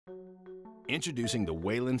Introducing the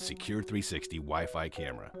Waylens Secure360 Wi-Fi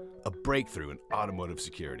camera, a breakthrough in automotive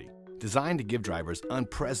security, designed to give drivers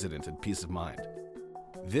unprecedented peace of mind.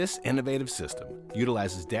 This innovative system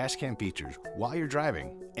utilizes dashcam features while you're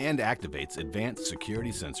driving and activates advanced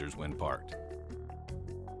security sensors when parked.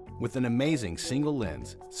 With an amazing single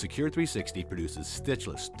lens, Secure360 produces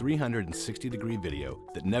stitchless 360-degree video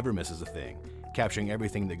that never misses a thing, capturing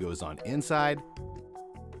everything that goes on inside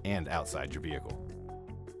and outside your vehicle.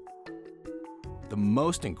 The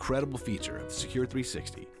most incredible feature of the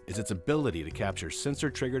Secure360 is its ability to capture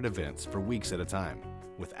sensor-triggered events for weeks at a time,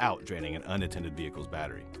 without draining an unattended vehicle's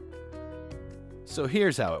battery. So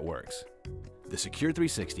here's how it works. The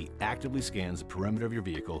Secure360 actively scans the perimeter of your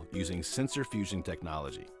vehicle using sensor fusion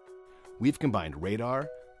technology. We've combined radar,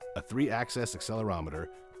 a 3-axis accelerometer,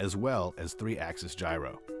 as well as 3-axis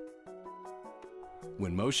gyro.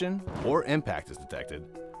 When motion or impact is detected,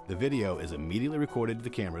 the video is immediately recorded to the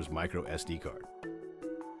camera's micro SD card.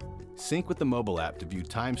 Sync with the mobile app to view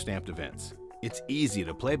time-stamped events. It's easy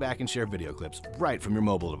to play back and share video clips right from your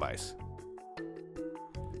mobile device.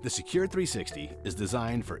 The Secure360 is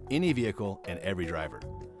designed for any vehicle and every driver,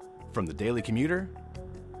 from the daily commuter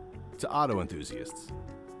to auto enthusiasts,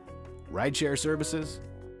 rideshare services,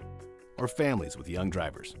 or families with young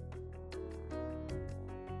drivers.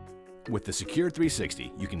 With the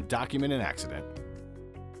Secure360, you can document an accident,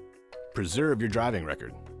 preserve your driving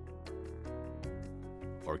record,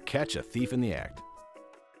 or catch a thief in the act.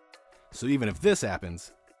 So even if this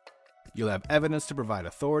happens, you'll have evidence to provide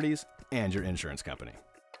authorities and your insurance company.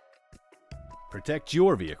 Protect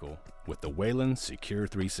your vehicle with the Waylens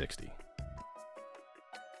Secure360.